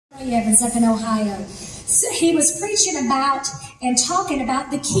Evans up in Ohio. So he was preaching about and talking about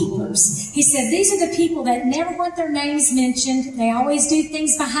the keepers. He said, these are the people that never want their names mentioned. They always do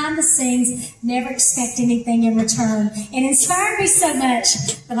things behind the scenes, never expect anything in return. And inspired me so much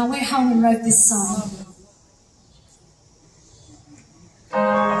that I went home and wrote this song.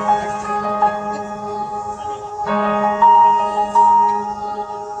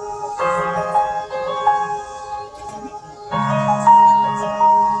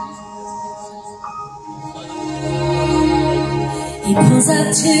 He pulls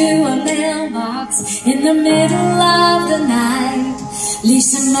up to a mailbox in the middle of the night.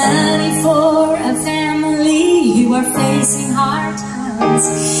 Leaves some money for a family who are facing hard times.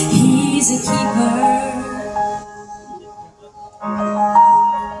 He's a keeper.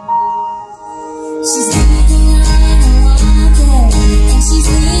 She's leaning on her walker, and she's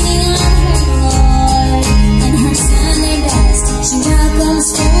leaning on her Lord. And her Sunday best, she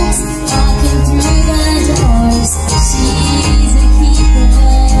welcomes folks walking through the doors. She's a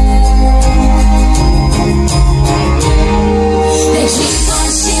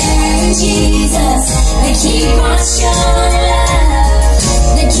Jesus, they keep on showing love.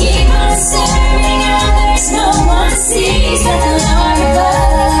 They keep on serving others. No one sees but the Lord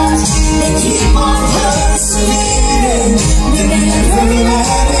above. They keep on persevering. They're never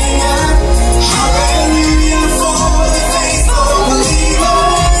letting up. Hallelujah for the faithful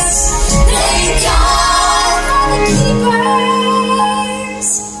believers. Thank God for the keepers.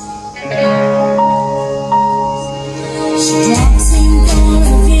 She drops in for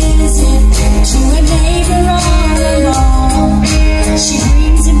a visit to a neighbor all alone. She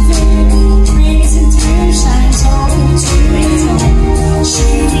brings him food, prays him through, shines hope to his home.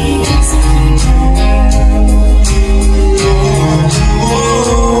 She is a keeper.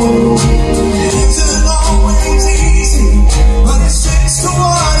 It isn't always easy, but it sticks to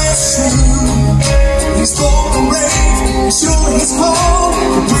what is true. He's bold and brave, sure he's called,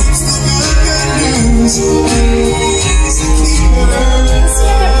 and brings the good news. He's a keeper.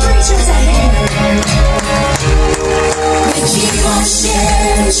 They keep on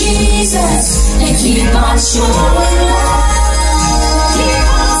sharing Jesus. They keep on showing love. Keep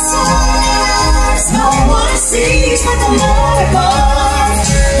on serving others. No one sees but the Lord above.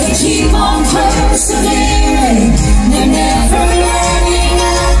 They keep on persevering. They're never letting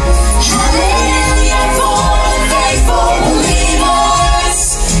up. Hallelujah for the faithful believers.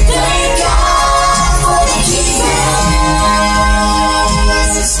 Thank God for the keepers.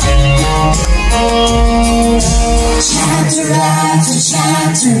 Chapter after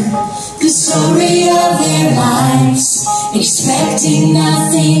chapter, the story of their lives, expecting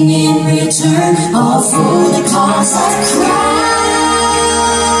nothing in return, all for the cause of Christ.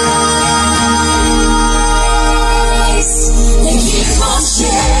 They keep on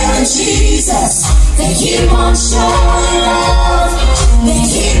sharing Jesus. They keep on showing love.